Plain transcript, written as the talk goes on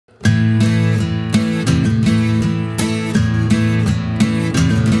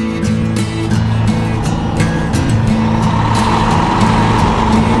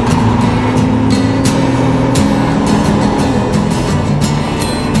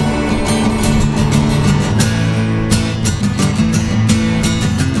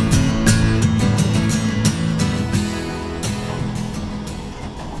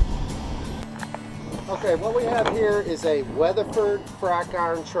is a Weatherford frac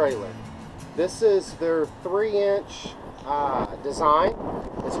iron trailer. This is their 3-inch design.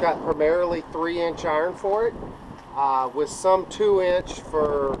 It's got primarily 3-inch iron for it, with some 2-inch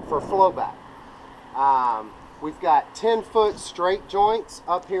for flowback. We've got 10-foot straight joints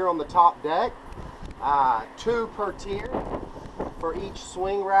up here on the top deck, 2 per tier for each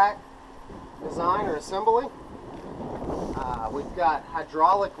swing rack design or assembly. We've got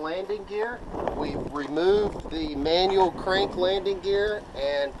hydraulic landing gear. We've removed the manual crank landing gear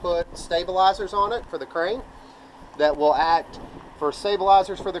and put stabilizers on it for the crane that will act for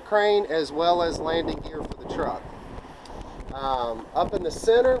stabilizers for the crane as well as landing gear for the truck. Up in the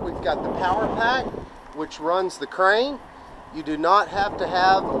center, we've got the power pack, which runs the crane. You do not have to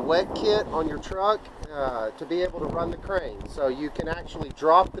have a wet kit on your truck to be able to run the crane. So you can actually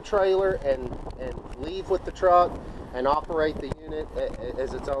drop the trailer and leave with the truck and operate the unit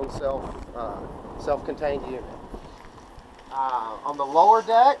as its own self-contained unit. On the lower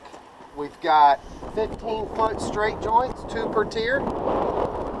deck, we've got 15-foot straight joints, 2 per tier.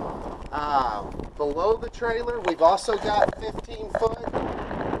 Below the trailer, we've also got 15-foot,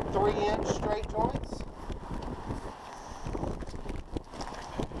 3-inch straight joints.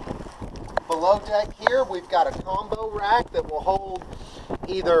 Below deck here, we've got a combo rack that will hold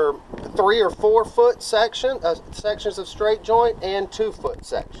either 3 or 4 foot sections of straight joint and 2-foot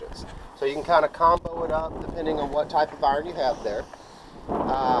sections. So you can kind of combo it up depending on what type of iron you have there.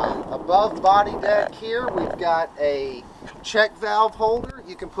 Above body deck here, we've got a check valve holder.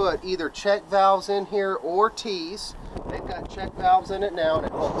 You can put either check valves in here or T's. They've got check valves in it now, and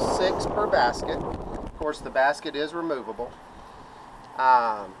it holds 6 per basket. Of course, the basket is removable.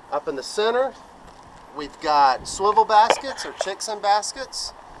 Up in the center, we've got swivel baskets or chickson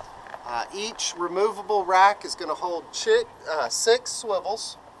baskets. Each removable rack is going to hold 6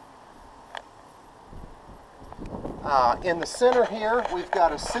 swivels. In the center here, we've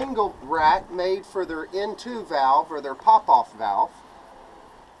got a single rack made for their N2 valve or their pop-off valve.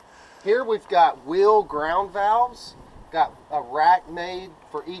 Here we've got wheel ground valves. Got a rack made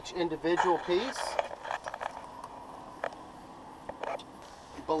for each individual piece.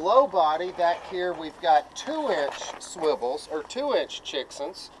 Below body back here, we've got 2-inch swivels or 2-inch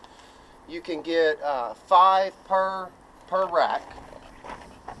chicksons. You can get 5 per rack.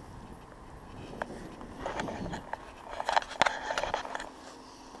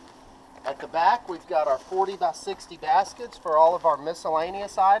 At the back, we've got our 40 by 60 baskets for all of our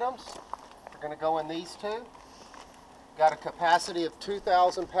miscellaneous items. We're going to go in these 2. Got a capacity of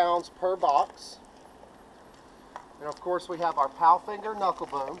 2,000 pounds per box. And of course, we have our Palfinger knuckle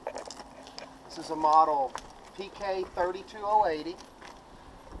boom. This is a model PK32080.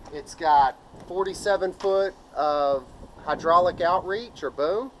 It's got 47 foot of hydraulic outreach or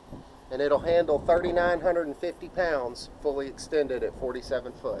boom, and it'll handle 3,950 pounds fully extended at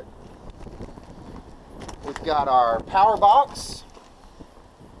 47 foot. We've got our power box,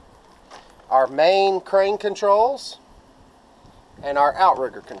 our main crane controls, and our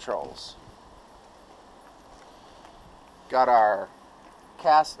outrigger controls. Got our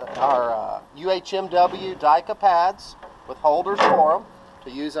UHMW Dyka pads with holders for them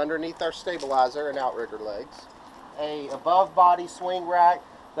to use underneath our stabilizer and outrigger legs. A above body swing rack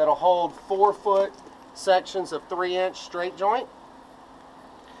that'll hold 4-foot sections of 3-inch straight joint.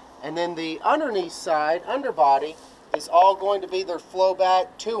 And then the underneath side, underbody, is all going to be their flowback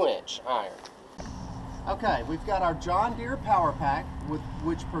 2-inch iron. Okay, we've got our John Deere power pack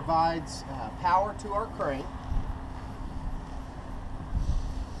which provides power to our crane.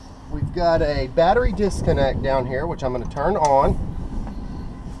 We've got a battery disconnect down here, which I'm going to turn on.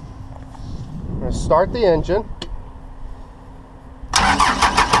 I'm going to start the engine. Now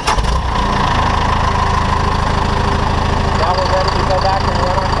we're ready to go back and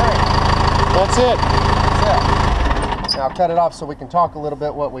run our crane. That's it. That's it. Now I'll cut it off so we can talk a little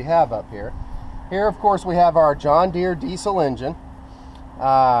bit what we have up here. Here, of course, we have our John Deere diesel engine.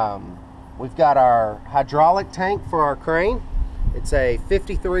 We've got our hydraulic tank for our crane. It's a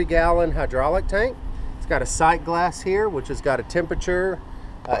 53-gallon hydraulic tank. It's got a sight glass here, which has got a temperature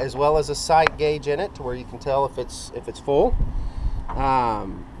as well as a sight gauge in it to where you can tell if it's full.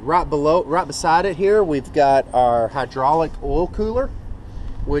 Right beside it here, we've got our hydraulic oil cooler,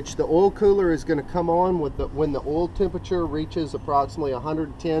 which the oil cooler is going to come on when the oil temperature reaches approximately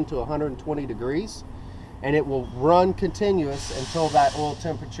 110 to 120 degrees, and it will run continuous until that oil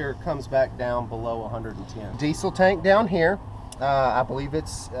temperature comes back down below 110. Diesel tank down here. I believe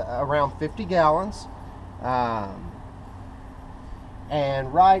it's around 50 gallons.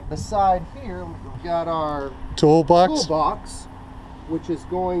 And right beside here, we've got our toolbox, which is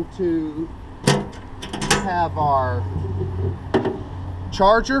going to have our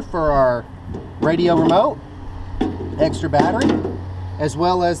charger for our radio remote, extra battery, as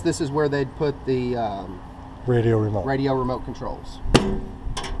well as this is where they'd put the radio remote controls.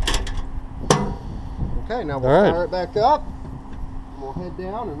 Okay, now we'll fire it back up. We'll head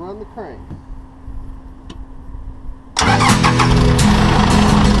down and run the crane.